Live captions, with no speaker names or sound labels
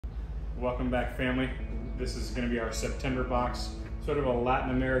Welcome back, family. This is going to be our September box, sort of a Latin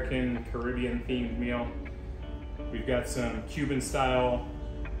American, Caribbean themed meal. We've got some Cuban style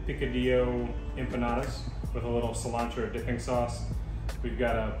picadillo empanadas with a little cilantro dipping sauce. We've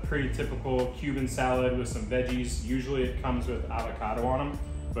got a pretty typical Cuban salad with some veggies. Usually it comes with avocado on them,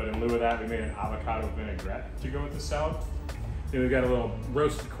 but in lieu of that, we made an avocado vinaigrette to go with the salad. Then we've got a little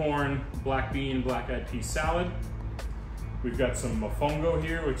roasted corn, black bean, black-eyed pea salad. We've got some mofongo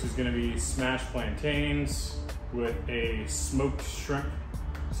here, which is gonna be smashed plantains with a smoked shrimp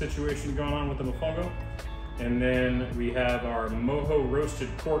situation going on with the mofongo. And then we have our mojo roasted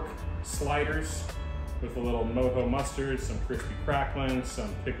pork sliders with a little mojo mustard, some crispy crackling,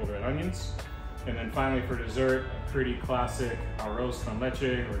 some pickled red onions. And then finally for dessert, a pretty classic arroz con leche,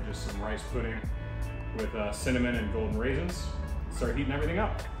 or just some rice pudding with cinnamon and golden raisins. Start heating everything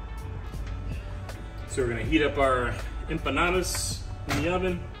up. So we're gonna heat up our empanadas in the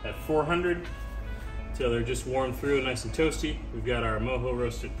oven at 400 until they're just warmed through, nice and toasty. We've got our mojo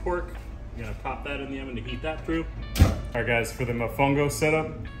roasted pork. We're gonna pop that in the oven to heat that through. All right guys, for the mofongo setup,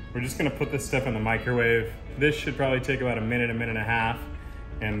 we're just gonna put this stuff in the microwave. This should probably take about a minute and a half,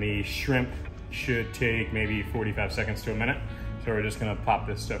 and the shrimp should take maybe 45 seconds to a minute. So we're just gonna pop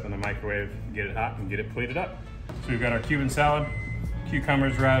this stuff in the microwave, get it hot, and get it plated up. So we've got our Cuban salad,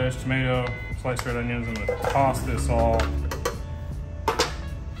 cucumbers, radish, tomato, sliced red onions. I'm gonna toss this all. A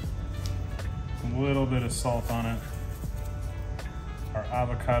little bit of salt on it. Our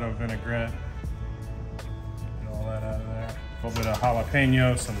avocado vinaigrette. Get all that out of there. A little bit of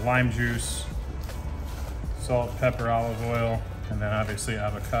jalapeno, some lime juice, salt, pepper, olive oil, and then obviously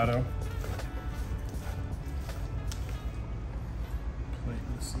avocado. Plate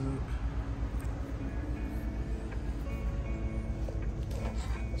this up.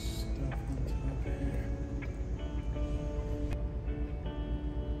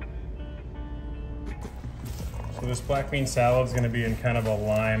 So this black bean salad is going to be in kind of a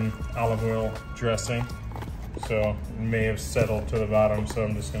lime olive oil dressing. So it may have settled to the bottom, so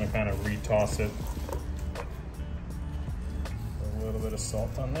I'm just going to kind of re-toss it. A little bit of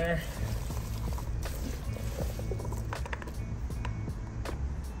salt on there.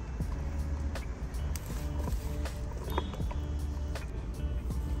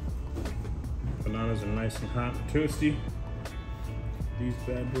 Bananas are nice and hot and toasty. These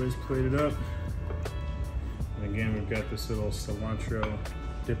bad boys plated up. And again, we've got this little cilantro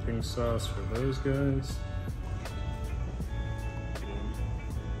dipping sauce for those guys.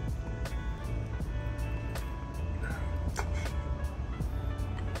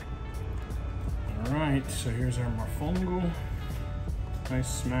 All right, so here's our mofongo.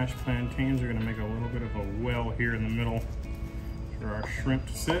 Nice smashed plantains. We're gonna make a little bit of a well here in the middle for our shrimp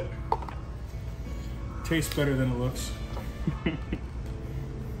to sit. Tastes better than it looks.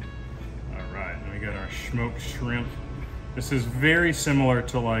 We got our smoked shrimp. This is very similar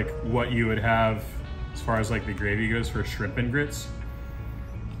to like what you would have as far as like the gravy goes for shrimp and grits.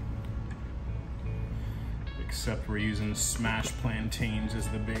 Except we're using smashed plantains as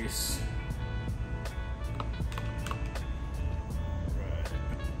the base. Right.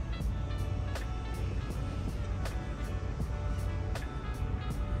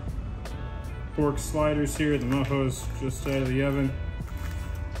 Pork sliders here, the mojo's just out of the oven.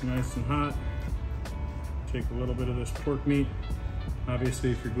 Nice and hot. Take a little bit of this pork meat.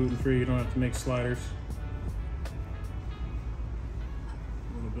 Obviously, if you're gluten-free, you don't have to make sliders.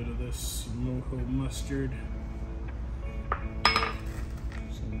 A little bit of this mojo mustard.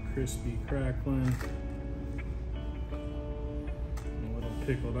 Some crispy crackling. A little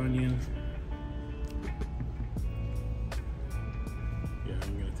pickled onion. Yeah,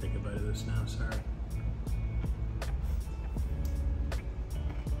 I'm gonna take a bite of this now, sorry.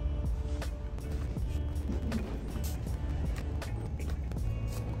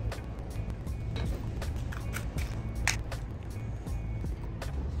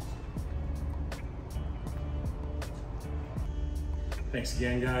 Thanks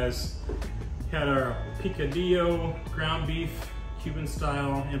again, guys. Had our picadillo ground beef Cuban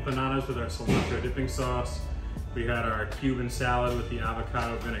style empanadas with our cilantro dipping sauce. We had our Cuban salad with the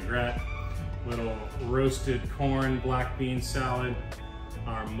avocado vinaigrette, little roasted corn black bean salad,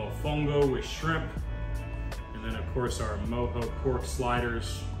 our mofongo with shrimp, and then of course our mojo pork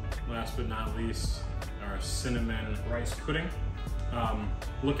sliders. Last but not least, our cinnamon rice pudding.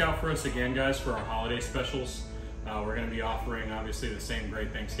 Look out for us again, guys, for our holiday specials. We're going to be offering obviously the same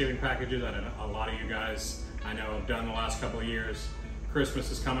great Thanksgiving packages that a lot of you guys I know have done the last couple of years.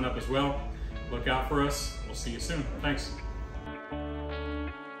 Christmas is coming up as well. Look out for us. We'll see you soon. Thanks.